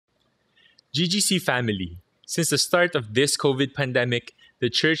GGC Family. Since the start of this COVID pandemic, the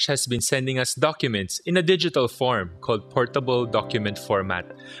church has been sending us documents in a digital form called Portable Document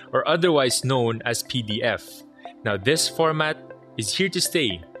Format, or otherwise known as PDF. Now, this format is here to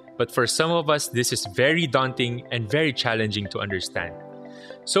stay, but for some of us, this is very daunting and very challenging to understand.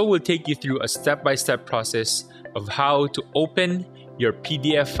 So we'll take you through a step-by-step process of how to open your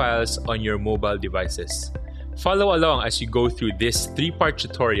PDF files on your mobile devices. Follow along as you go through this 3-part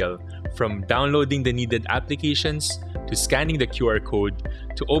tutorial, from downloading the needed applications, to scanning the QR code,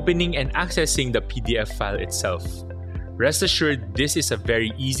 to opening and accessing the PDF file itself. Rest assured, this is a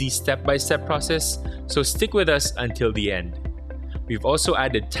very easy step-by-step process, so stick with us until the end. We've also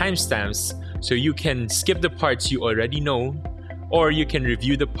added timestamps so you can skip the parts you already know, or you can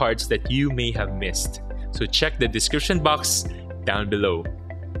review the parts that you may have missed. So check the description box down below.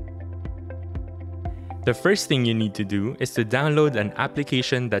 The first thing you need to do is to download an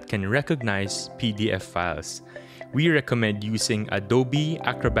application that can recognize PDF files. We recommend using Adobe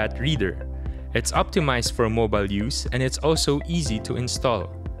Acrobat Reader. It's optimized for mobile use and it's also easy to install.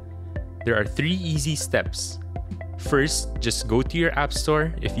 There are 3 easy steps. First, just go to your App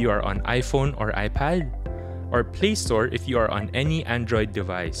Store if you are on iPhone or iPad, or Play Store if you are on any Android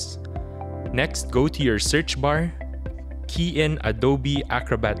device. Next, go to your search bar, key in Adobe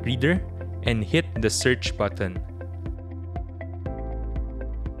Acrobat Reader, and hit the search button.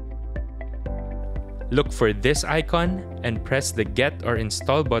 Look for this icon and press the Get or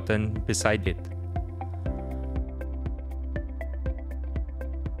Install button beside it.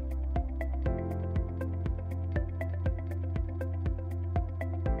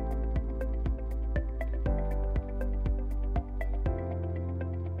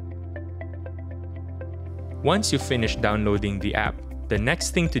 Once you finish downloading the app, the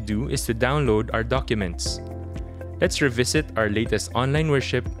next thing to do is to download our documents. Let's revisit our latest online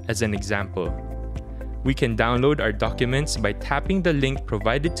worship as an example. We can download our documents by tapping the link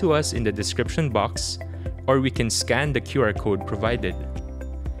provided to us in the description box, or we can scan the QR code provided.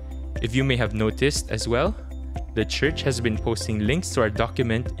 If you may have noticed as well, the church has been posting links to our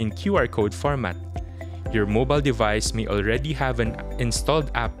document in QR code format. Your mobile device may already have an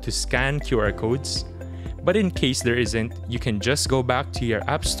installed app to scan QR codes, but in case there isn't, you can just go back to your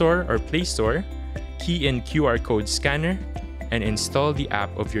App Store or Play Store, key in QR code scanner, and install the app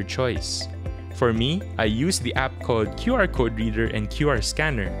of your choice. For me, I use the app called QR Code Reader and QR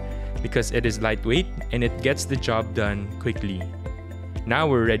Scanner because it is lightweight and it gets the job done quickly. Now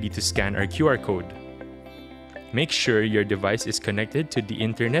we're ready to scan our QR code. Make sure your device is connected to the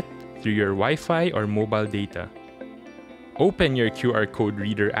internet through your Wi-Fi or mobile data. Open your QR Code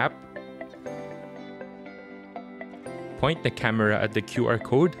Reader app. Point the camera at the QR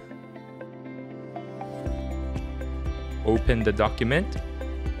code. Open the document.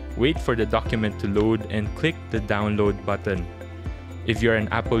 Wait for the document to load and click the download button. If you're an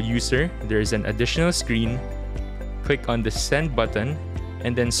Apple user, there is an additional screen. Click on the send button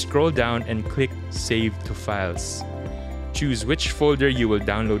and then scroll down and click Save to Files. Choose which folder you will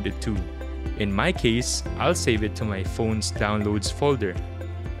download it to. In my case, I'll save it to my phone's downloads folder.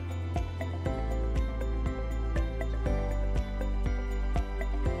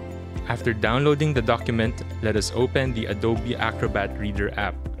 After downloading the document, let us open the Adobe Acrobat Reader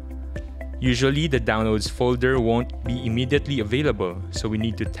app. Usually, the Downloads folder won't be immediately available, so we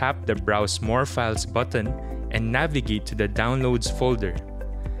need to tap the Browse More Files button and navigate to the Downloads folder.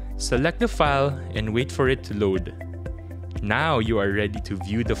 Select the file and wait for it to load. Now you are ready to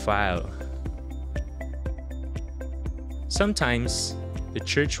view the file. Sometimes, the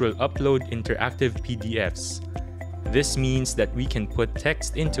church will upload interactive PDFs. This means that we can put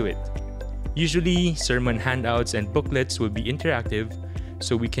text into it. Usually, sermon handouts and booklets will be interactive,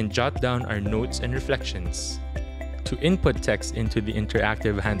 so we can jot down our notes and reflections. To input text into the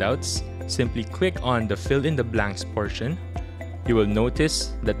interactive handouts, simply click on the Fill in the Blanks portion. You will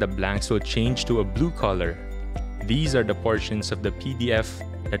notice that the blanks will change to a blue color. These are the portions of the PDF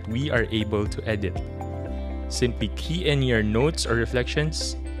that we are able to edit. Simply key in your notes or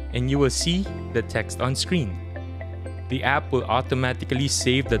reflections, and you will see the text on screen. The app will automatically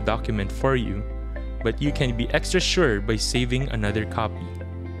save the document for you, but you can be extra sure by saving another copy.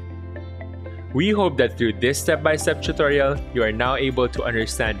 We hope that through this step-by-step tutorial, you are now able to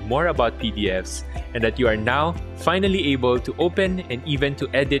understand more about PDFs and that you are now finally able to open and even to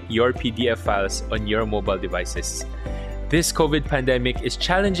edit your PDF files on your mobile devices. This COVID pandemic is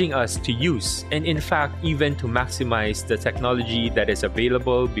challenging us to use and in fact even to maximize the technology that is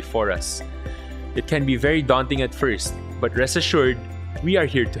available before us. It can be very daunting at first, but rest assured, we are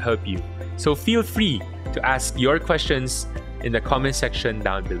here to help you. So feel free to ask your questions in the comment section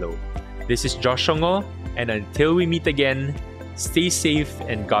down below. This is Josh Shongo, and until we meet again, stay safe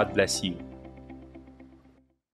and God bless you.